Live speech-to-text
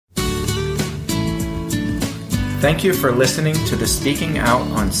Thank you for listening to the Speaking Out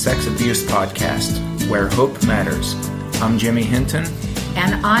on Sex Abuse podcast, where hope matters. I'm Jimmy Hinton.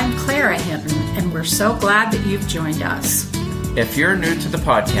 And I'm Clara Hinton, and we're so glad that you've joined us. If you're new to the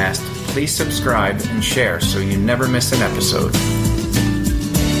podcast, please subscribe and share so you never miss an episode.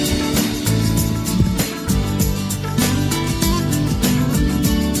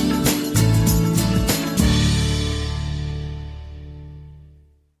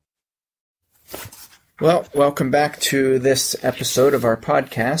 Well, welcome back to this episode of our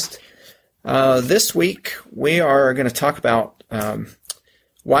podcast. This week, we are going to talk about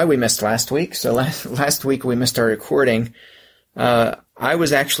why we missed last week. So last week, we missed our recording. I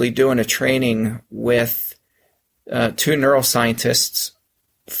was actually doing a training with two neuroscientists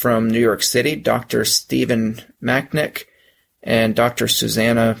from New York City, Dr. Stephen Macknik and Dr.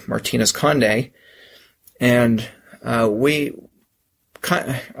 Susana Martinez-Conde. And I'll give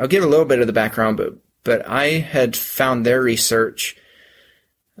a little bit of the background, but I had found their research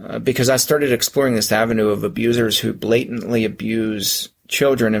because I started exploring this avenue of abusers who blatantly abuse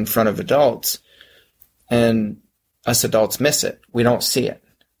children in front of adults, and us adults miss it. We don't see it.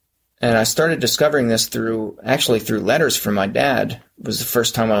 And I started discovering this through letters from my dad. It was the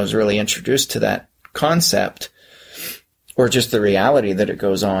first time I was really introduced to that concept, or just the reality that it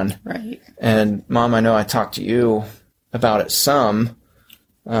goes on. Right. And Mom, I know I talked to you about it some.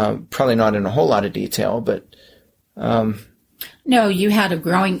 Probably not in a whole lot of detail, but... No, you had a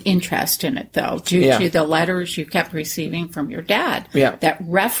growing interest in it, though, due to the letters you kept receiving from your dad that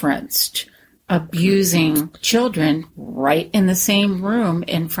referenced abusing children right in the same room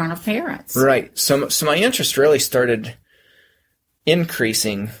in front of parents. Right. So my interest really started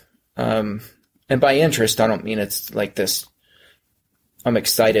increasing. And by interest, I don't mean it's like this, I'm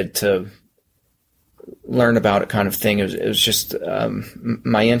excited to learn about it kind of thing. It was just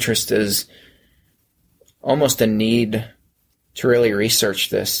my interest is almost a need to really research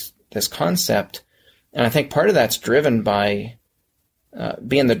this concept, and I think part of that's driven by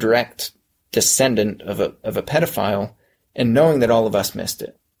being the direct descendant of a pedophile, and knowing that all of us missed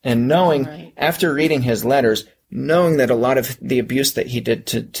it, and knowing after reading his letters, knowing that a lot of the abuse that he did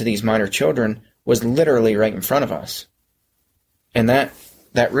to these minor children was literally right in front of us, and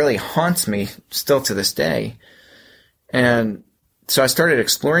that really haunts me still to this day. And so I started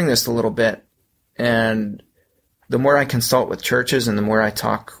exploring this a little bit, and the more I consult with churches and the more I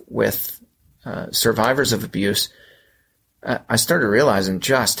talk with survivors of abuse, I started realizing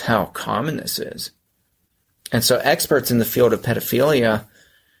just how common this is. And so experts in the field of pedophilia,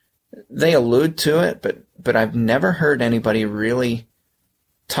 they allude to it, but I've never heard anybody really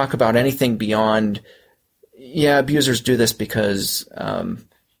talk about anything beyond, abusers do this because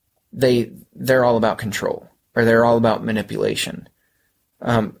they're all about control, or they're all about manipulation.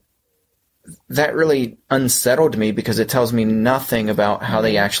 That really unsettled me because it tells me nothing about how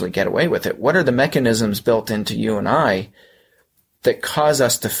they actually get away with it. What are the mechanisms built into you and I that cause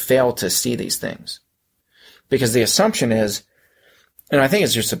us to fail to see these things? Because the assumption is, and I think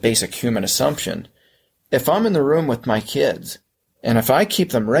it's just a basic human assumption, if I'm in the room with my kids and if I keep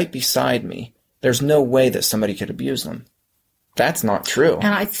them right beside me, there's no way that somebody could abuse them. That's not true.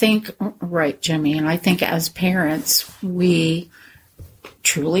 And I think, right, Jimmy, and I think as parents, we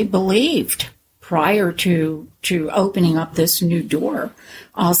truly believed prior to opening up this new door,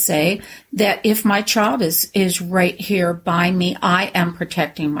 I'll say, that if my child is right here by me, I am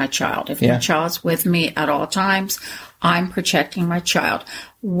protecting my child. If my child's with me at all times, I'm protecting my child.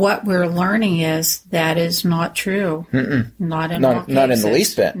 What we're learning is that is not true. Not in all cases. Not in the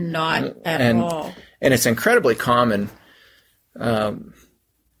least bit. Not at all. And it's incredibly common. People,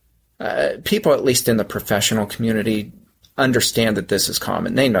 at least in the professional community, understand that this is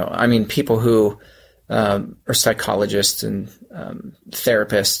common. They know. I mean, people who are psychologists and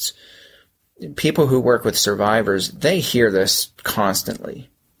therapists, people who work with survivors, they hear this constantly.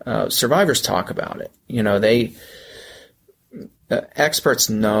 Survivors talk about it. Experts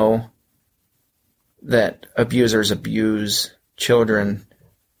know that abusers abuse children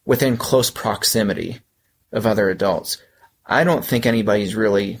within close proximity of other adults. I don't think anybody's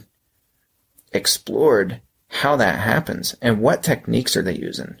really explored how that happens and what techniques are they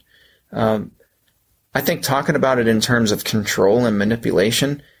using. I think talking about it in terms of control and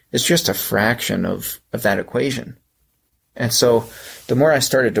manipulation is just a fraction of that equation. And so the more I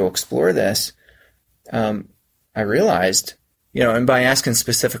started to explore this, I realized, and by asking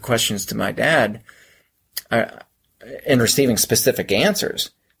specific questions to my dad and receiving specific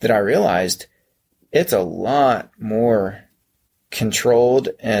answers, that I realized it's a lot more controlled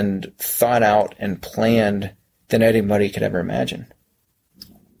and thought out and planned than anybody could ever imagine.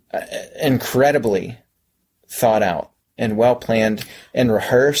 Incredibly thought out and well planned and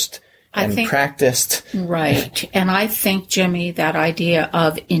rehearsed and practiced. Right. And I think, Jimmy, that idea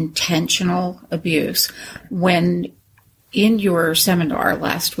of intentional abuse, when in your seminar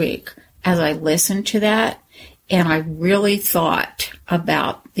last week, as I listened to that, and I really thought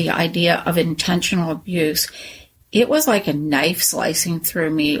about the idea of intentional abuse, it was like a knife slicing through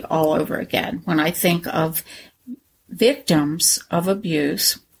me all over again. When I think of victims of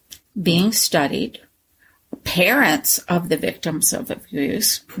abuse being studied, parents of the victims of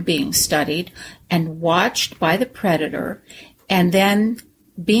abuse being studied and watched by the predator, and then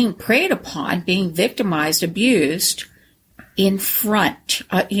being preyed upon, being victimized, abused in front,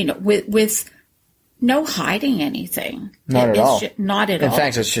 with no hiding anything. Not at all. Not at all. In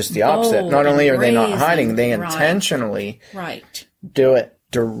fact, it's just the opposite. Not only are they not hiding, they intentionally do it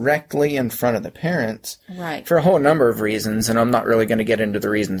directly in front of the parents for a whole number of reasons. And I'm not really going to get into the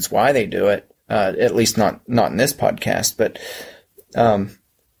reasons why they do it, at least not in this podcast. But,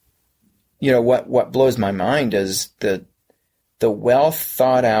 what blows my mind is the well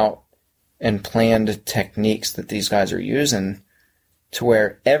thought out and planned techniques that these guys are using, to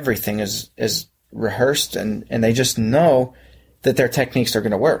where everything is rehearsed and they just know that their techniques are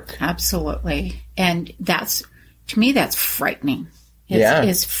going to work. Absolutely. And to me, that's frightening.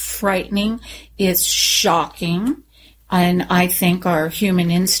 It's frightening. It's shocking. And I think our human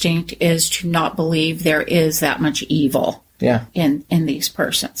instinct is to not believe there is that much evil in these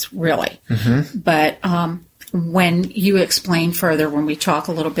persons, really. Mm-hmm. But when you explain further, when we talk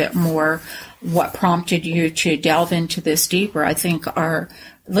a little bit more, what prompted you to delve into this deeper, I think our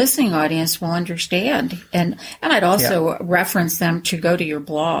listening audience will understand. And I'd also reference them to go to your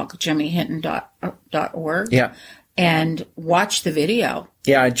blog, jimmyhinton.org, and watch the video.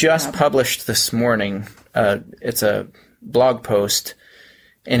 Yeah, I just published this morning. It's a blog post,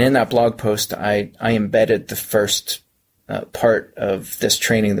 and in that blog post, I embedded the first part of this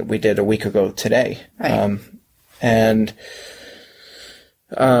training that we did a week ago today. Right.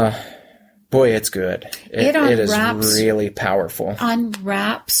 Boy, it's good. It is really powerful.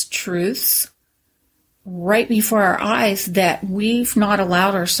 Unwraps truths right before our eyes that we've not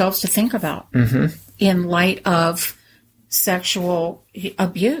allowed ourselves to think about in light of sexual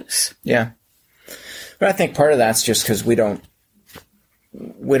abuse. Yeah. But I think part of that's just because we don't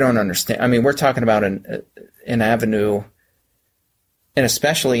understand. I mean, we're talking about an avenue, and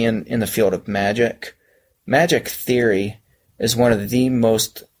especially in the field of magic. Magic theory is one of the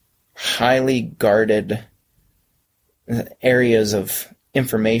most highly guarded areas of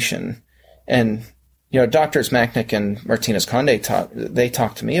information. And, Doctors Macknik and Martinez-Conde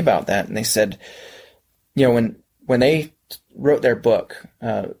talked to me about that, and they said, when they wrote their book,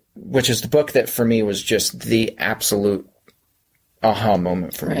 which is the book that for me was just the absolute aha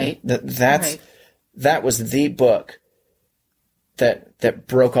moment for me. That was the book that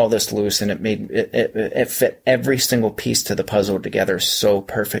broke all this loose, and it made it fit every single piece to the puzzle together so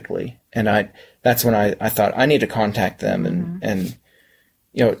perfectly. And that's when I thought I need to contact them and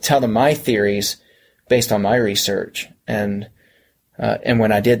tell them my theories based on my research. And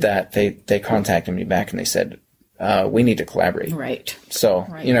when I did that, they contacted me back and they said, we need to collaborate. Right. So,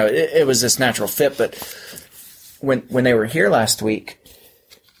 it was this natural fit. But when they were here last week,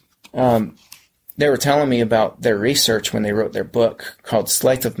 they were telling me about their research when they wrote their book called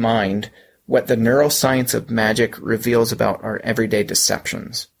Sleight of Mind, What the Neuroscience of Magic Reveals About Our Everyday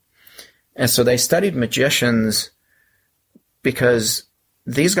Deceptions. And so they studied magicians because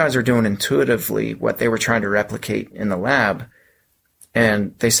these guys are doing intuitively what they were trying to replicate in the lab.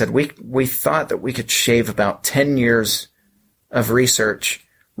 And they said, we thought that we could shave about 10 years of research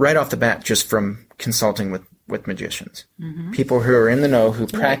right off the bat just from consulting with magicians. Mm-hmm. People who are in the know, who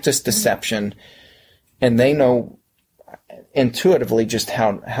practice deception, and they know intuitively just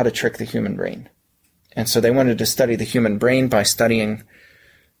how to trick the human brain. And so they wanted to study the human brain by studying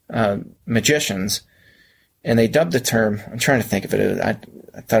magicians. And they dubbed the term, I'm trying to think of it, I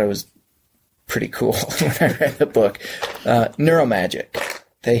thought it was pretty cool when I read the book, neuromagic.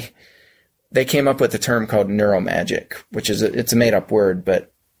 They came up with a term called neuromagic, which is it's a made-up word,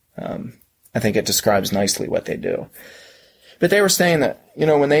 but I think it describes nicely what they do. But they were saying that,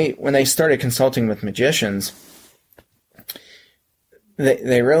 when they started consulting with magicians,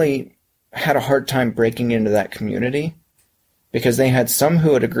 they really had a hard time breaking into that community because they had some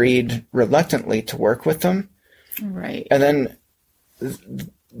who had agreed reluctantly to work with them. Right. And then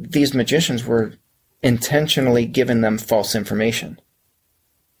these magicians were intentionally giving them false information.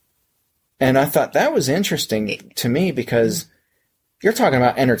 And I thought that was interesting to me because you're talking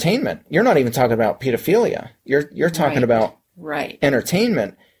about entertainment. You're not even talking about pedophilia. You're talking about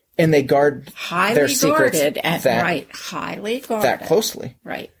entertainment. And they guard their secrets highly guarded that closely.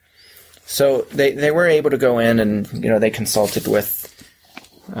 Right. So they were able to go in and, they consulted with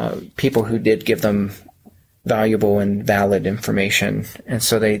people who did give them valuable and valid information. And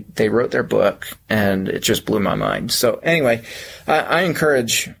so they wrote their book, and it just blew my mind. So anyway, I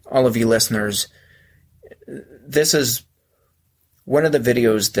encourage all of you listeners, this is one of the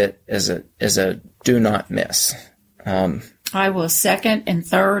videos that is a do not miss. I will second and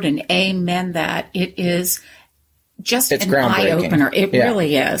third and amen that. It is just an eye-opener. It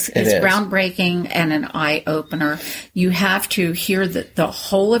really is. It's groundbreaking and an eye-opener. You have to hear the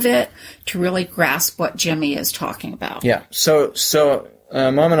whole of it to really grasp what Jimmy is talking about. Yeah. So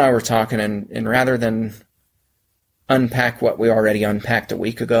Mom and I were talking, and rather than unpack what we already unpacked a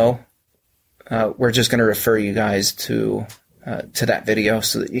week ago, we're just going to refer you guys to that video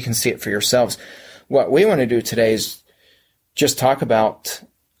so that you can see it for yourselves. What we want to do today is just talk about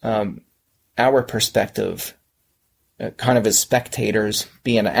our perspective, kind of as spectators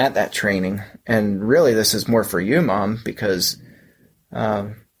being at that training. And really, this is more for you, Mom, because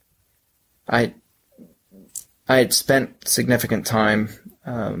I had spent significant time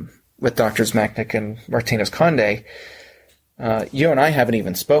with Drs. Macknik and Martinez-Conde. You and I haven't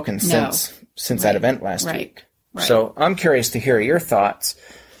even spoken since that event last week. Right. So I'm curious to hear your thoughts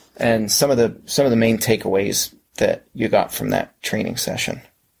and some of the main takeaways that you got from that training session.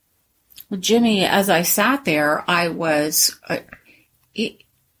 Well, Jimmy, as I sat there, I was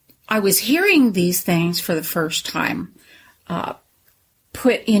hearing these things for the first time,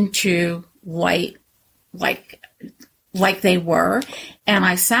 put into light, like they were, and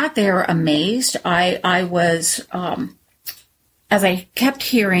I sat there amazed. I was, as I kept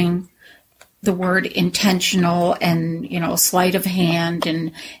hearing the word intentional and, sleight of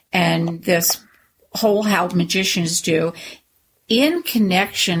hand and this whole how magicians do, in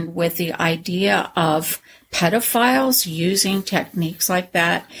connection with the idea of pedophiles using techniques like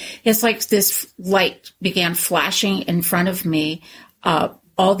that. It's like this light began flashing in front of me,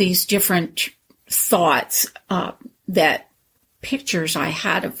 all these different thoughts, that pictures I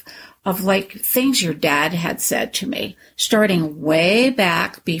had of like things your dad had said to me, starting way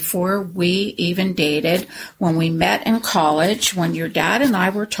back before we even dated, when we met in college, when your dad and I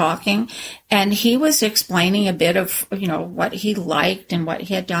were talking, and he was explaining a bit of, what he liked and what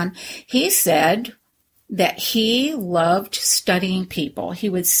he had done. He said that he loved studying people. He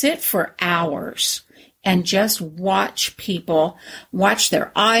would sit for hours and just watch people, watch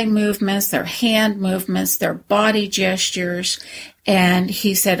their eye movements, their hand movements, their body gestures. And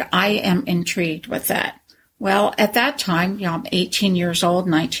he said, I am intrigued with that. Well, at that time, I'm 18 years old,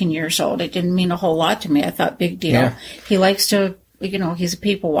 19 years old. It didn't mean a whole lot to me. I thought, big deal. Yeah. He likes to, he's a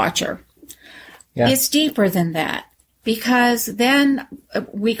people watcher. Yeah. It's deeper than that, because then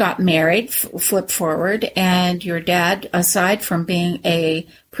we got married, flip forward, and your dad, aside from being a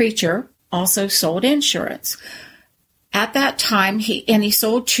preacher, also sold insurance. At that time, he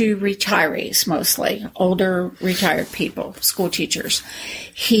sold to retirees, mostly older retired people, school teachers.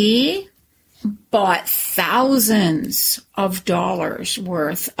 He bought thousands of dollars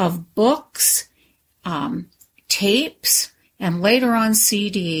worth of books, tapes, and later on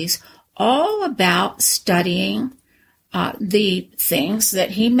CDs, all about studying the things that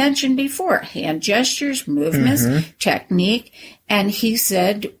he mentioned before, hand gestures, movements, technique, and he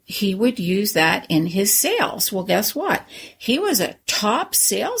said he would use that in his sales. Well, guess what? He was a top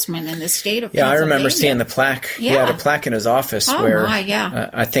salesman in the state of Pennsylvania. I remember seeing the plaque. Yeah. He had a plaque in his office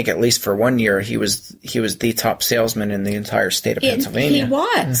I think at least for 1 year he was the top salesman in the entire state of Pennsylvania. He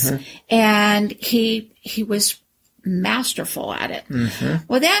was. And he was masterful at it.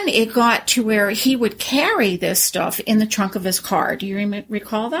 Well, then it got to where he would carry this stuff in the trunk of his car. Do you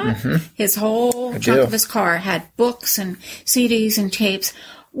recall that? His whole trunk of his car had books and CDs and tapes.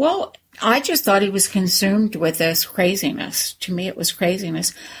 Well, I just thought he was consumed with this craziness. To me, it was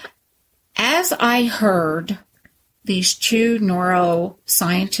craziness. As I heard these two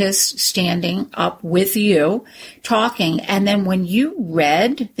neuroscientists standing up with you talking, and then when you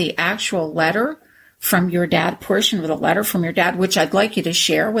read the actual letter from your dad, portion of the letter from your dad, which I'd like you to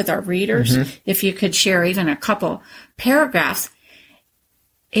share with our readers, if you could share even a couple paragraphs,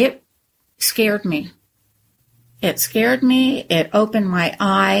 it scared me. It scared me. It opened my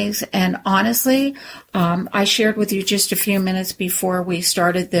eyes. And honestly, I shared with you just a few minutes before we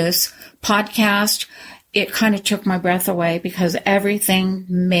started this podcast. It kind of took my breath away because everything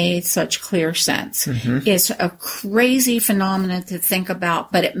made such clear sense. It's a crazy phenomenon to think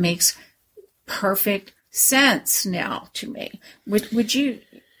about, but it makes perfect sense now to me. Would you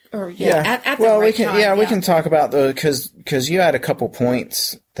Or at the we time, can talk about because you had a couple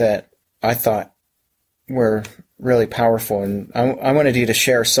points that I thought were really powerful, and I wanted you to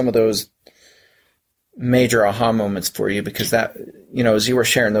share some of those major aha moments for you, because that, as you were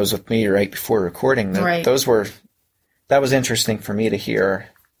sharing those with me right before recording, that was interesting for me to hear.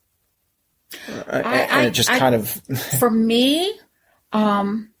 And it just kind of for me,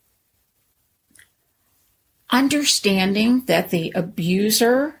 understanding that the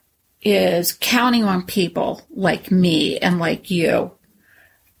abuser is counting on people like me and like you,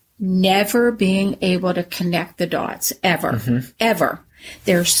 never being able to connect the dots, ever.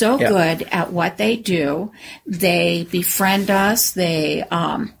 They're so good at what they do. They befriend us. They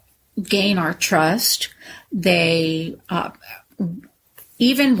gain our trust. They,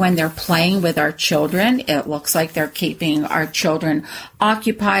 even when they're playing with our children, it looks like they're keeping our children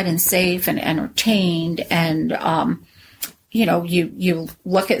occupied and safe and entertained. And, you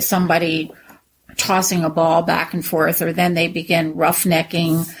look at somebody tossing a ball back and forth, or then they begin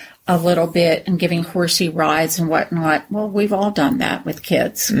roughnecking a little bit and giving horsey rides and whatnot. Well, we've all done that with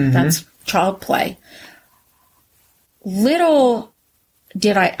kids. That's child play. Little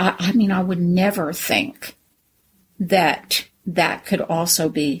did I would never think that could also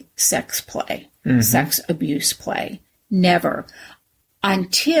be sex play, sex abuse play. Never.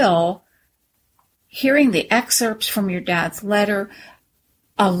 Until hearing the excerpts from your dad's letter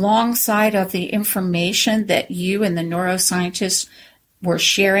alongside of the information that you and the neuroscientists were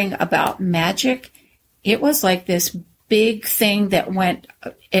sharing about magic, it was like this big thing that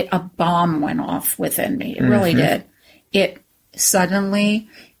a bomb went off within me. It really did. It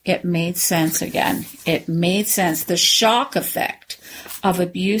made sense again. It made sense. The shock effect of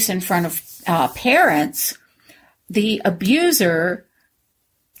abuse in front of parents, the abuser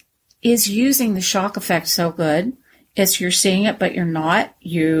is using the shock effect so good. You're seeing it, but you're not.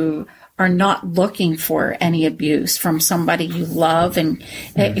 You are not looking for any abuse from somebody you love, and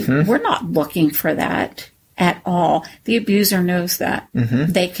we're not looking for that at all. The abuser knows that.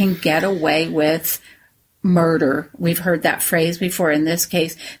 They can get away with murder. We've heard that phrase before. In this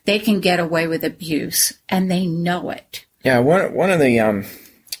case, they can get away with abuse, and they know it. Yeah, one of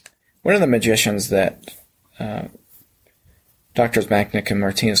the magicians that Doctors Macknik and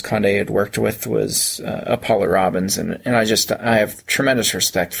Martinez-Conde had worked with was Apollo Robbins, and I have tremendous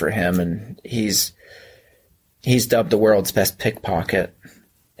respect for him, and he's dubbed the world's best pickpocket,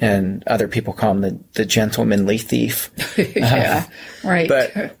 and other people call him the gentlemanly thief. Right.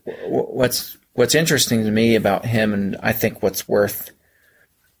 But what's interesting to me about him, and I think what's worth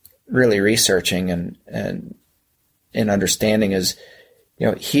really researching and understanding is,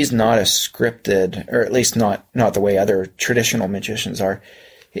 he's not a scripted, or at least not the way other traditional magicians are.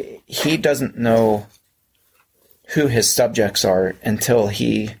 He doesn't know who his subjects are until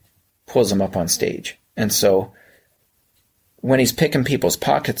he pulls them up on stage. And so when he's picking people's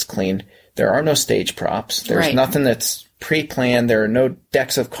pockets clean, there are no stage props. There's nothing that's pre-planned. There are no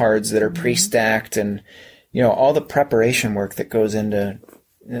decks of cards that are pre-stacked, and all the preparation work that goes into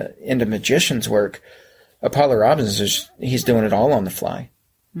magician's work. Apollo Robbins he's doing it all on the fly.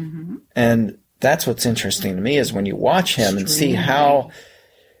 And that's what's interesting to me, is when you watch him and see how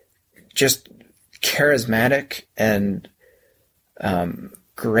just charismatic and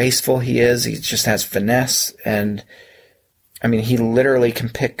graceful he is. He just has finesse, and he literally can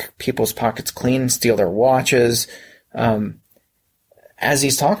pick people's pockets clean, steal their watches as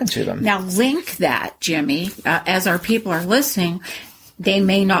he's talking to them. Now link that, Jimmy, as our people are listening. They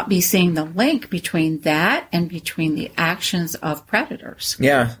may not be seeing the link between that and between the actions of predators.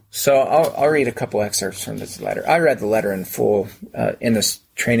 Yeah. So I'll read a couple excerpts from this letter. I read the letter in full in this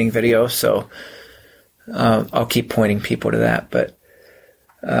training video, so I'll keep pointing people to that. But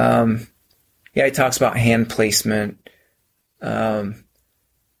he talks about hand placement,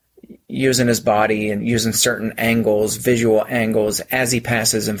 using his body and using certain angles, visual angles, as he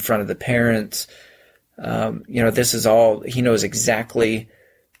passes in front of the parents. This is all, he knows exactly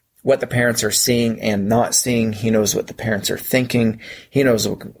what the parents are seeing and not seeing. He knows what the parents are thinking. He knows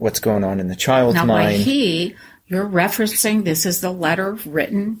what's going on in the child's mind. By you're referencing, this is the letter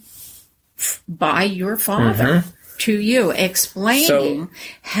written by your father to you, explaining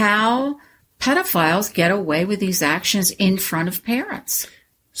how pedophiles get away with these actions in front of parents.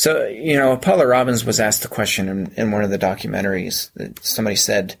 So, Apollo Robbins was asked the question in one of the documentaries that somebody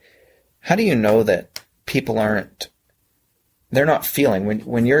said, how do you know that people they're not feeling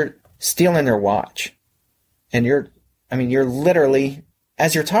when you're stealing their watch, and you're literally,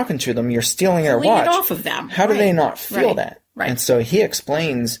 as you're talking to them, you're stealing their watch it off of them. How do they not feel that? Right. And so he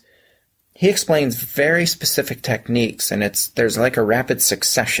explains he explains very specific techniques, and there's like a rapid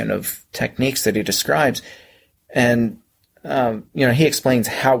succession of techniques that he describes. And, he explains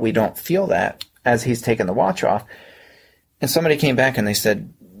how we don't feel that as he's taken the watch off. And somebody came back and they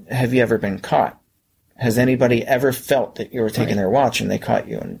said, have you ever been caught? Has anybody ever felt that you were taking their watch and they caught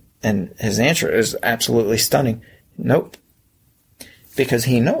you? And his answer is absolutely stunning. Nope. Because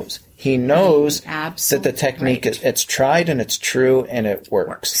he knows. He knows that the technique, it's tried and it's true and it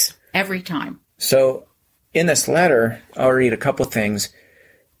works. Every time. So in this letter, I'll read a couple things.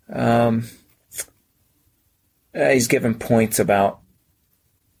 He's given points about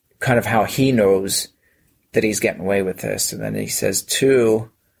kind of how he knows that he's getting away with this. And then he says,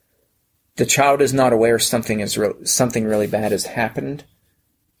 2, the child is not aware something really bad has happened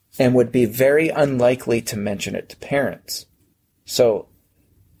and would be very unlikely to mention it to parents. So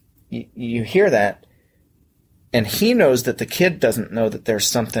you hear that, and he knows that the kid doesn't know that there's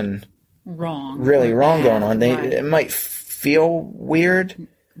something really wrong going on. It might feel weird.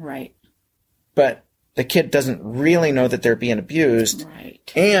 Right. But the kid doesn't really know that they're being abused. Right.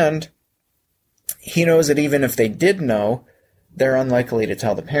 And he knows that even if they did know, they're unlikely to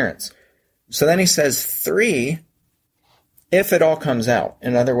tell the parents. So then he says 3, if it all comes out.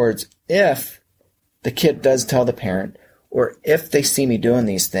 In other words, if the kid does tell the parent, or if they see me doing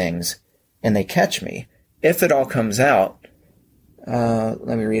these things and they catch me, if it all comes out,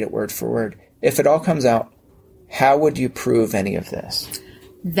 let me read it word for word. If it all comes out, how would you prove any of this?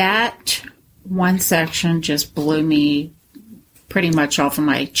 That one section just blew me pretty much off of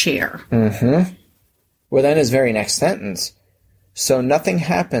my chair. Mm-hmm. Well, then his very next sentence. So nothing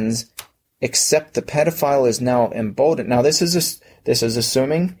happens except the pedophile is now emboldened. Now, this is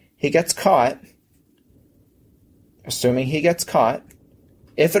assuming he gets caught. Assuming he gets caught.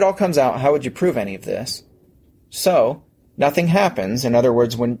 If it all comes out, how would you prove any of this? So nothing happens. In other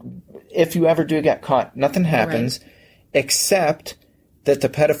words, if you ever do get caught, nothing happens except that the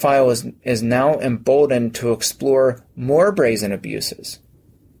pedophile is now emboldened to explore more brazen abuses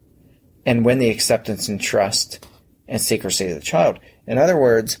and win the acceptance and trust and secrecy of the child. In other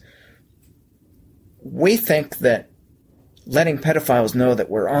words, we think that letting pedophiles know that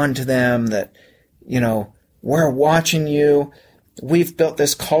we're on to them, that, we're watching you. We've built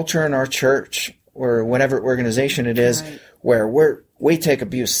this culture in our church or whatever organization it is where we take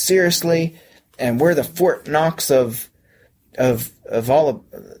abuse seriously, and we're the Fort Knox of all of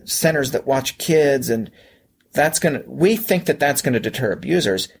centers that watch kids, and we think that that's gonna deter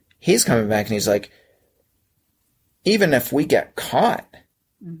abusers. He's coming back and he's like, even if we get caught,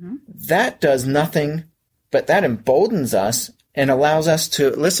 that does nothing but that emboldens us and allows us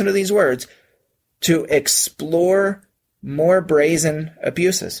to, listen to these words, to explore more brazen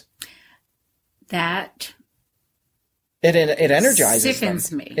abuses. That it energizes sickens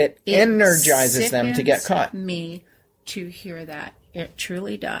them. me. It energizes them to get caught. Me to hear that. It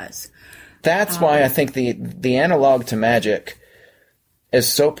truly does. That's why I think the analog to magic is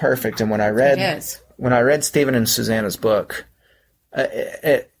so perfect. And when I read Stephen and Susana's book,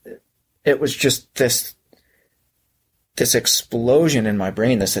 it was just this explosion in my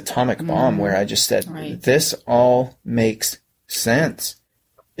brain, this atomic bomb, where I just said, this all makes sense.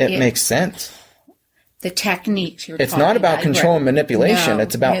 It makes sense. The techniques you're It's talking not about control and manipulation. No,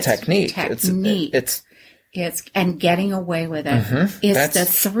 it's about technique. It's and getting away with it. It's the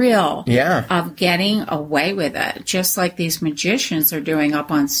thrill of getting away with it. Just like these magicians are doing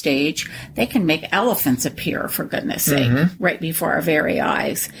up on stage, they can make elephants appear, for goodness sake, right before our very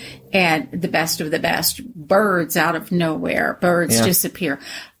eyes. And the best of the best, birds out of nowhere, birds disappear.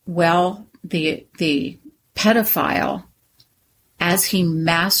 Well, the pedophile, as he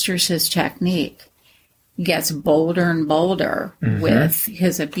masters his technique, gets bolder and bolder with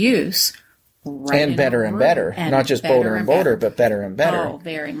his abuse. And better and better. Not just bolder and bolder, but better and better. Oh,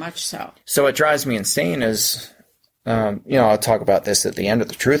 very much so. So what drives me insane is, I'll talk about this at the end of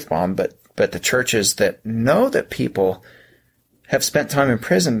the truth bomb, but the churches that know that people have spent time in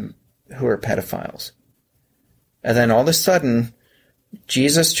prison who are pedophiles. And then all of a sudden,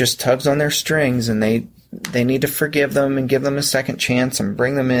 Jesus just tugs on their strings and they need to forgive them and give them a second chance and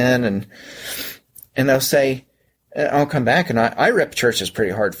bring them in and they'll say, I'll come back, and I rip churches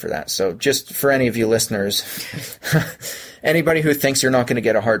pretty hard for that. So just for any of you listeners, anybody who thinks you're not going to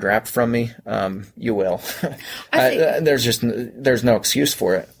get a hard rap from me, you will. There's no excuse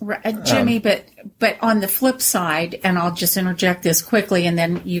for it. Right, Jimmy, but on the flip side, and I'll just interject this quickly, and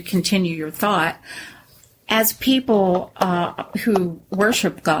then you continue your thought. As people who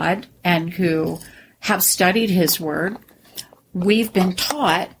worship God and who have studied His Word, we've been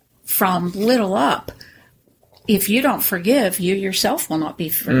taught from little up, if you don't forgive, you yourself will not be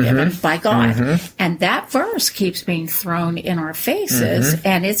forgiven by God. And that verse keeps being thrown in our faces.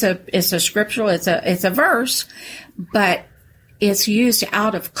 And it's a scriptural, it's a verse, but it's used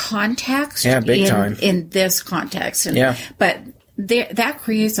out of context big time. In this context. And, but that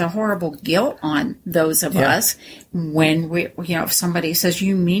creates a horrible guilt on those of us when if somebody says,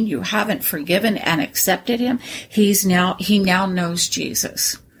 you mean you haven't forgiven and accepted him? He now knows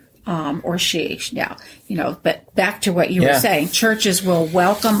Jesus. Or she now, but back to what you were saying, churches will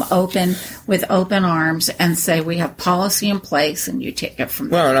welcome with open arms and say, we have policy in place and you take it from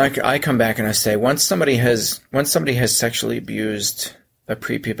there. Well, and I come back and I say, once somebody has sexually abused a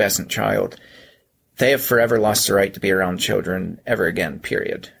prepubescent child, they have forever lost the right to be around children ever again,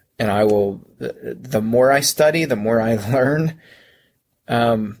 period. And I will, the more I study, the more I learn,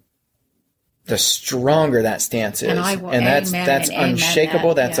 the stronger that stance is. And that's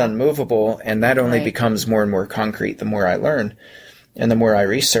unshakable, that's unmovable, and that only becomes more and more concrete the more I learn and the more I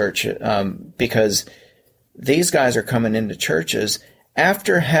research, because these guys are coming into churches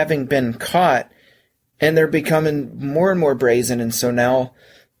after having been caught, and they're becoming more and more brazen, and so now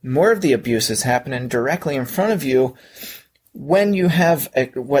more of the abuse is happening directly in front of you when you have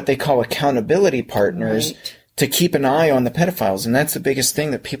what they call accountability partners to keep an eye on the pedophiles. And that's the biggest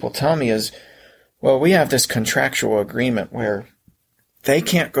thing that people tell me is, well, we have this contractual agreement where they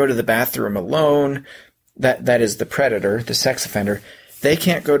can't go to the bathroom alone. That is the predator, the sex offender. They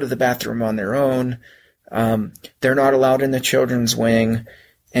can't go to the bathroom on their own. They're not allowed in the children's wing.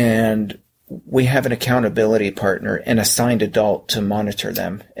 And we have an accountability partner, an assigned adult to monitor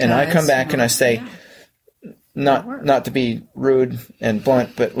them. And I come back and I say, not to be rude and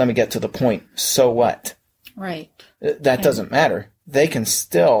blunt, but let me get to the point. So what? Right. That doesn't matter. They can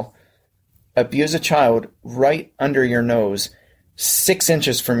still abuse a child right under your nose, 6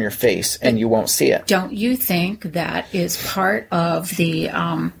 inches from your face, and you won't see it. Don't you think that is part of the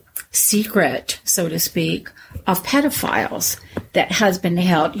secret, so to speak, of pedophiles that has been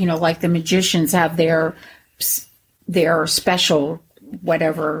held, like the magicians have their special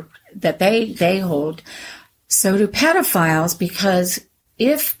whatever that they hold. So do pedophiles, because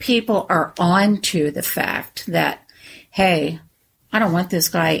if people are on to the fact that, hey, I don't want this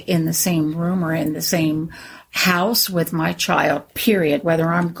guy in the same room or in the same house with my child, period,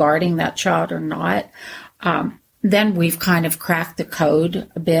 whether I'm guarding that child or not, then we've kind of cracked the code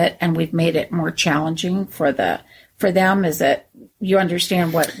a bit and we've made it more challenging for them. Is that you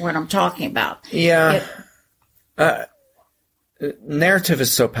understand what I'm talking about? Yeah. Narrative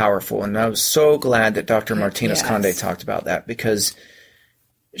is so powerful, and I was so glad that Dr. Martinez-Conde talked about that, because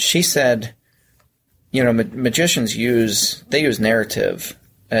she said, magicians use narrative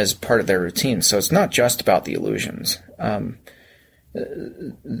as part of their routine. So it's not just about the illusions.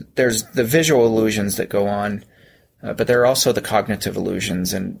 There's the visual illusions that go on, but there are also the cognitive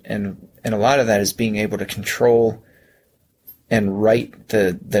illusions, and a lot of that is being able to control and write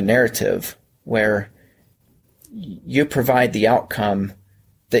the narrative where you provide the outcome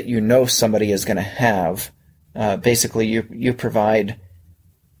that somebody is going to have. Basically, you provide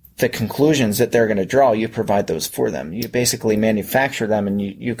the conclusions that they're going to draw. You provide those for them. You basically manufacture them, and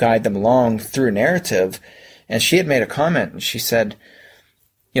you guide them along through narrative. And she had made a comment, and she said,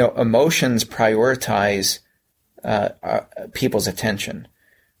 emotions prioritize people's attention.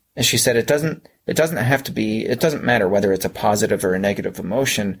 And she said it doesn't matter whether it's a positive or a negative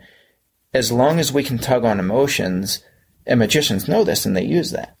emotion, as long as we can tug on emotions, and magicians know this and they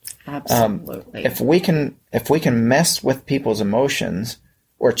use that. Absolutely. If we can mess with people's emotions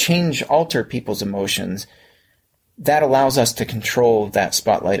or alter people's emotions, that allows us to control that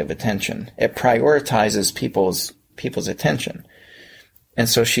spotlight of attention. It prioritizes people's attention. And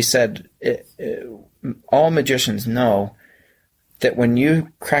so she said, all magicians know that when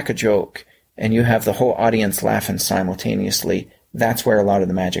you crack a joke and you have the whole audience laughing simultaneously, that's where a lot of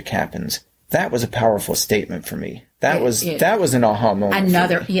the magic happens. That was a powerful statement for me. That was an aha moment.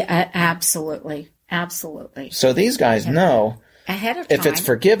 Absolutely. So these guys know ahead of time, if it's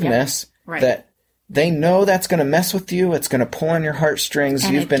forgiveness, that they know that's going to mess with you. It's going to pull on your heartstrings.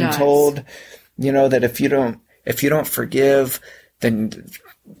 And you've been told, that if you don't forgive, then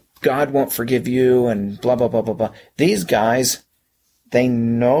God won't forgive you, and blah, blah, blah, blah, blah. These guys, they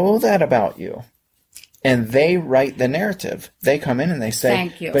know that about you. And they write the narrative. They come in and they say,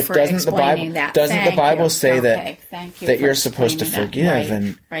 "Thank you but for doesn't the Bible that. Doesn't the Bible say that you're supposed to forgive?" Right.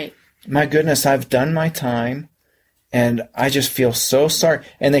 And my goodness, I've done my time, and I just feel so sorry.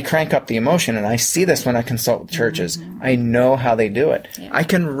 And they crank up the emotion, and I see this when I consult with churches. Mm-hmm. I know how they do it. Yeah. I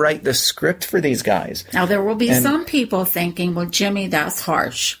can write the script for these guys. Now there will be some people thinking, "Well, Jimmy, that's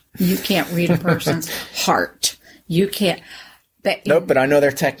harsh. You can't read a person's heart." You can't. Nope, but I know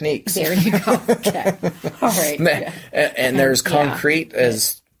their techniques. There you go. Okay. All right. And there's concrete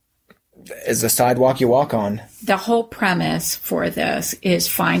as the sidewalk you walk on. The whole premise for this is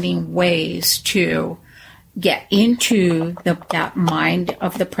finding ways to get into that mind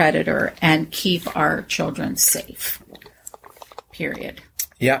of the predator and keep our children safe. Period.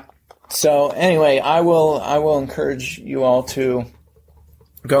 Yeah. So anyway, I will encourage you all to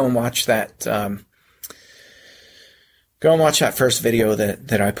go and watch that. Go and watch that first video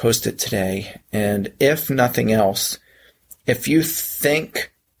that I posted today. And if nothing else, if you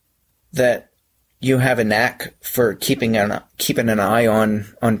think that you have a knack for keeping an eye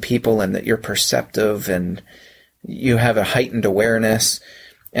on people, and that you're perceptive and you have a heightened awareness,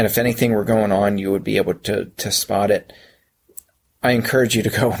 and if anything were going on, you would be able to spot it, I encourage you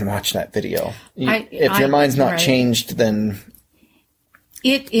to go and watch that video. If your mind's not changed, then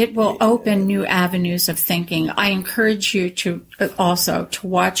It will open new avenues of thinking. I encourage you to also to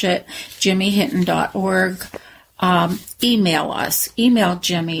watch it, jimmyhinton.org. Email us. Email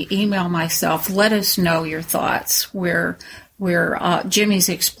Jimmy. Email myself. Let us know your thoughts. Jimmy's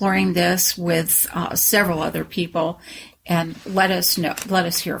exploring this with several other people, and let us know. Let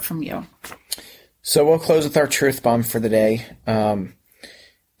us hear from you. So we'll close with our truth bomb for the day. The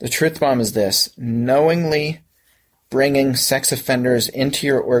truth bomb is this: knowingly bringing sex offenders into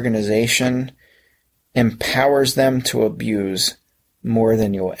your organization empowers them to abuse more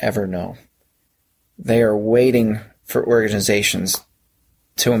than you'll ever know. They are waiting for organizations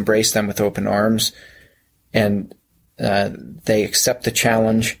to embrace them with open arms, and they accept the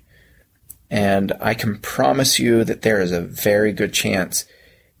challenge. And I can promise you that there is a very good chance,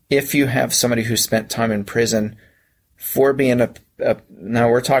 if you have somebody who spent time in prison for being now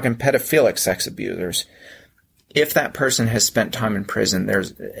we're talking pedophilic sex abusers, if that person has spent time in prison,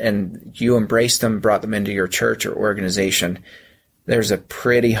 and you embraced them, brought them into your church or organization, there's a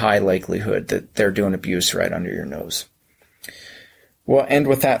pretty high likelihood that they're doing abuse right under your nose. We'll end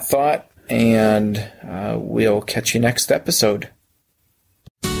with that thought, and we'll catch you next episode.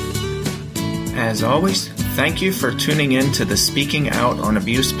 As always, thank you for tuning in to the Speaking Out on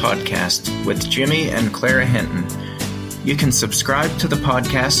Abuse podcast with Jimmy and Clara Hinton. You can subscribe to the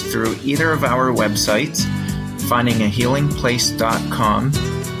podcast through either of our websites, findingahealingplace.com,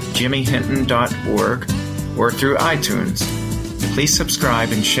 jimmyhinton.org, or through iTunes. Please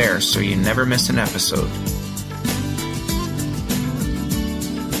subscribe and share so you never miss an episode.